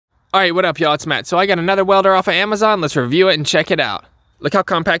Alright, what up y'all, it's Matt. So I got another welder off of Amazon. Let's review it and check it out. Look how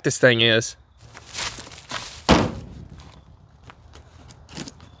compact this thing is.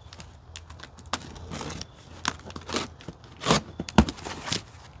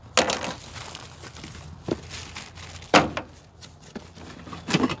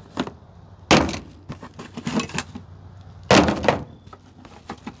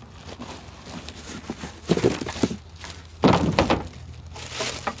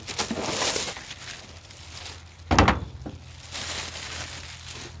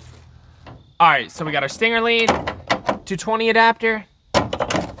 Alright, so we got our stinger lead, 220 adapter,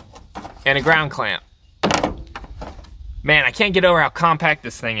 and a ground clamp. Man, I can't get over how compact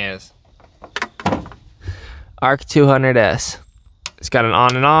this thing is. ARC-200S. It's got an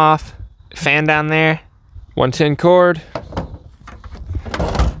on and off, fan down there, 110 cord,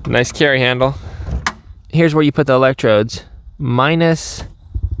 nice carry handle. Here's where you put the electrodes, minus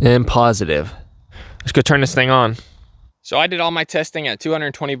and positive. Let's go turn this thing on. So I did all my testing at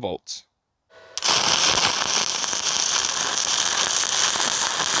 220 volts.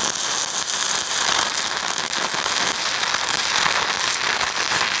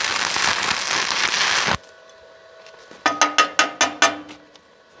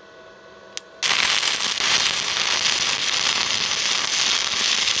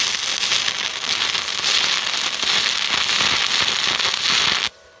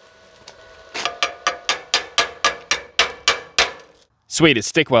 Sweet, it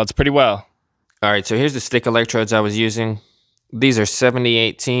stick welds pretty well. Alright, so here's the stick electrodes I was using. These are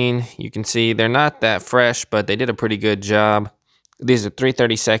 7018. You can see they're not that fresh, but they did a pretty good job. These are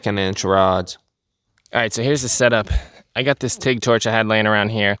 3/32 inch rods. Alright, so here's the setup. I got this TIG torch I had laying around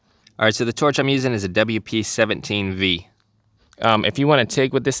here. Alright, so the torch I'm using is a WP17V. If you want to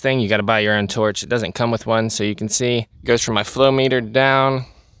TIG with this thing, you got to buy your own torch. It doesn't come with one, so you can see it goes from my flow meter down.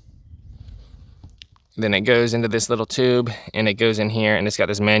 Then it goes into this little tube and it goes in here, and it's got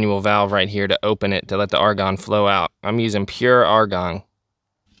this manual valve right here to open it to let the argon flow out. I'm using pure argon.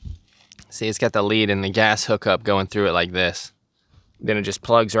 See, it's got the lead and the gas hookup going through it like this. Then it just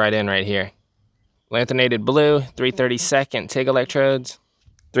plugs right in right here. Lanthanated blue, 3/32 TIG electrodes,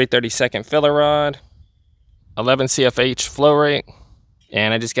 3/32 filler rod, 11 CFH flow rate,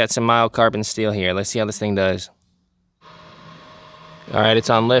 and I just got some mild carbon steel here. Let's see how this thing does. All right, it's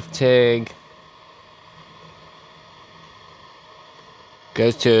on lift TIG.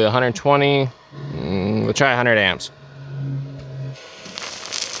 Goes to 120, we'll try 100 amps.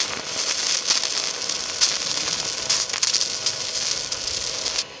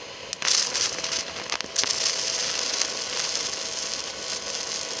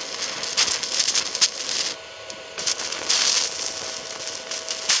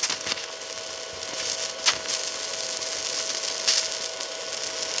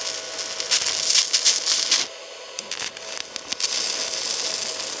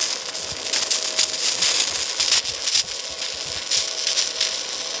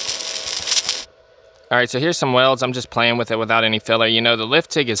 All right, so here's some welds. I'm just playing with it without any filler. You know, the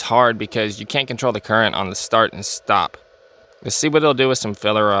lift TIG is hard because you can't control the current on the start and stop. Let's see what it'll do with some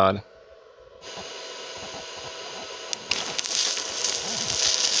filler rod.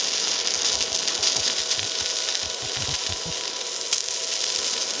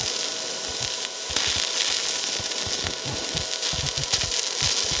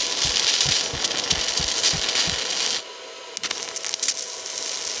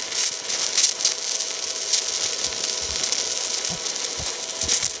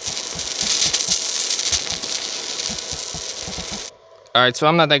 Alright, so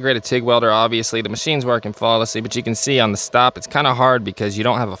I'm not that great at TIG welder, obviously. The machine's working flawlessly, but you can see on the stop, it's kind of hard because you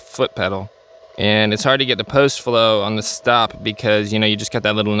don't have a foot pedal. And it's hard to get the post flow on the stop because, you know, you just got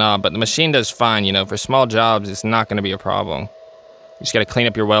that little knob. But the machine does fine, you know. For small jobs, it's not going to be a problem. You just got to clean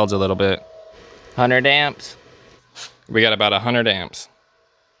up your welds a little bit. 100 amps. We got about 100 amps.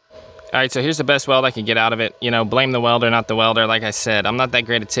 Alright, so here's the best weld I can get out of it. You know, blame the welder, not the welder. Like I said, I'm not that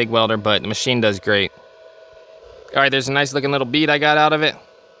great at TIG welder, but the machine does great. Alright, there's a nice looking little bead I got out of it.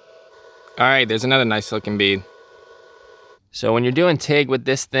 Alright, there's another nice looking bead. So when you're doing TIG with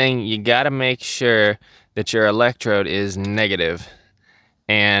this thing, you gotta make sure that your electrode is negative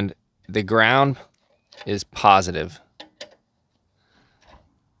and the ground is positive.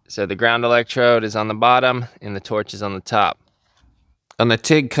 So the ground electrode is on the bottom and the torch is on the top. On the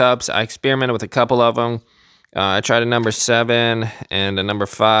TIG cups, I experimented with a couple of them. I tried a number 7 and a number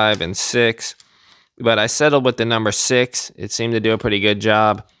 5 and 6. But I settled with the number 6. It seemed to do a pretty good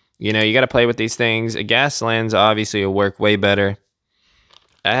job. You know, you got to play with these things. A gas lens obviously will work way better.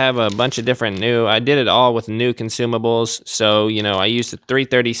 I have a bunch of different I did it all with new consumables. So, you know, I used a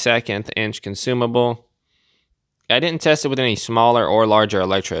 3/32 inch consumable. I didn't test it with any smaller or larger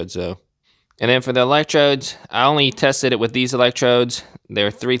electrodes though. And then for the electrodes, I only tested it with these electrodes. They're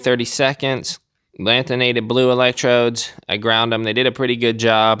 3/32 lanthanated blue electrodes. I ground them. They did a pretty good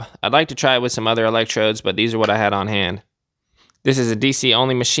job. I'd like to try it with some other electrodes, but these are what I had on hand. This is a DC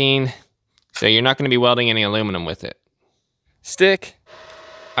only machine, so you're not going to be welding any aluminum with it. Stick.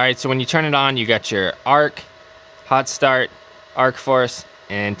 All right, so when you turn it on, you got your arc, hot start, arc force,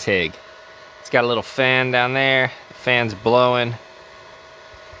 and TIG. It's got a little fan down there. The fan's blowing.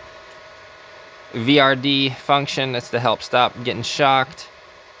 VRD function, that's to help stop getting shocked.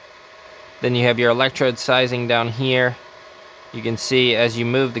 Then you have your electrode sizing down here. You can see as you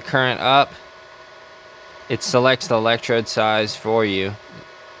move the current up, it selects the electrode size for you.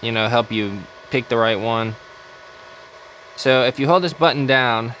 You know, help you pick the right one. So if you hold this button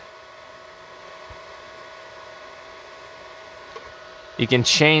down, you can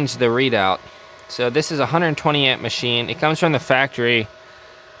change the readout. So this is a 120 amp machine. It comes from the factory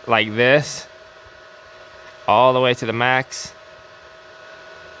like this, all the way to the max.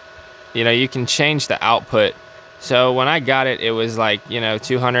 You know, you can change the output. So when I got it, it was like, you know,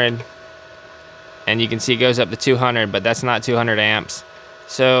 200, and you can see it goes up to 200, but that's not 200 amps.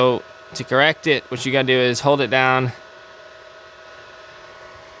 So to correct it, what you gotta do is hold it down.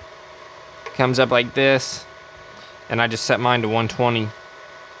 Comes up like this, and I just set mine to 120.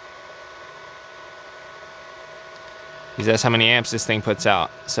 Because that's how many amps this thing puts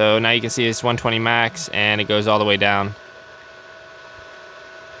out. So now you can see it's 120 max, and it goes all the way down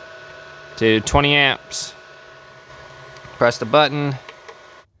to 20 amps. Press the button,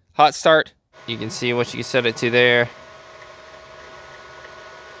 hot start. You can see what you can set it to there.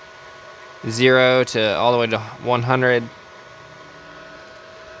 0 to all the way to 100.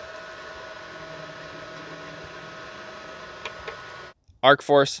 Arc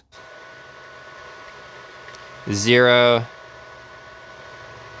force. 0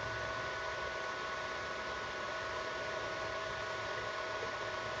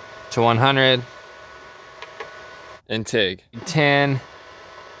 to 100. And TIG. 10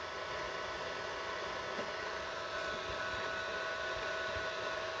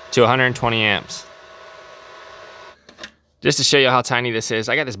 to 120 amps. Just to show you how tiny this is,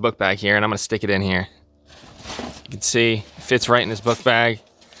 I got this book bag here and I'm gonna stick it in here. You can see it fits right in this book bag.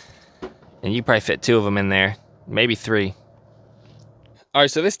 And you probably fit 2 of them in there, maybe 3. All right,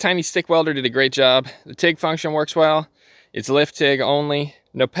 so this tiny stick welder did a great job. The TIG function works well. It's lift TIG only,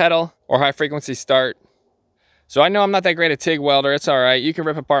 no pedal or high frequency start. So I know I'm not that great at TIG welder. It's all right. You can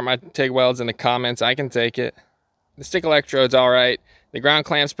rip apart my TIG welds in the comments. I can take it. The stick electrode's all right. The ground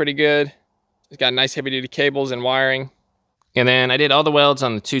clamp's pretty good. It's got nice heavy duty cables and wiring. And then I did all the welds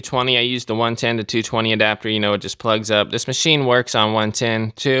on the 220. I used the 110 to 220 adapter. You know, it just plugs up. This machine works on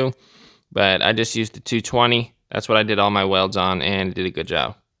 110 too, but I just used the 220. That's what I did all my welds on, and it did a good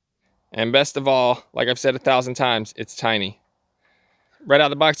job. And best of all, like I've said 1,000 times, it's tiny. Right out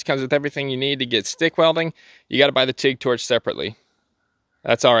of the box, it comes with everything you need to get stick welding. You got to buy the TIG torch separately.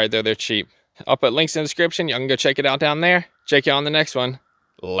 That's all right though, they're cheap. I'll put links in the description. Y'all can go check it out down there. Check you on the next one.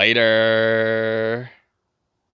 Later.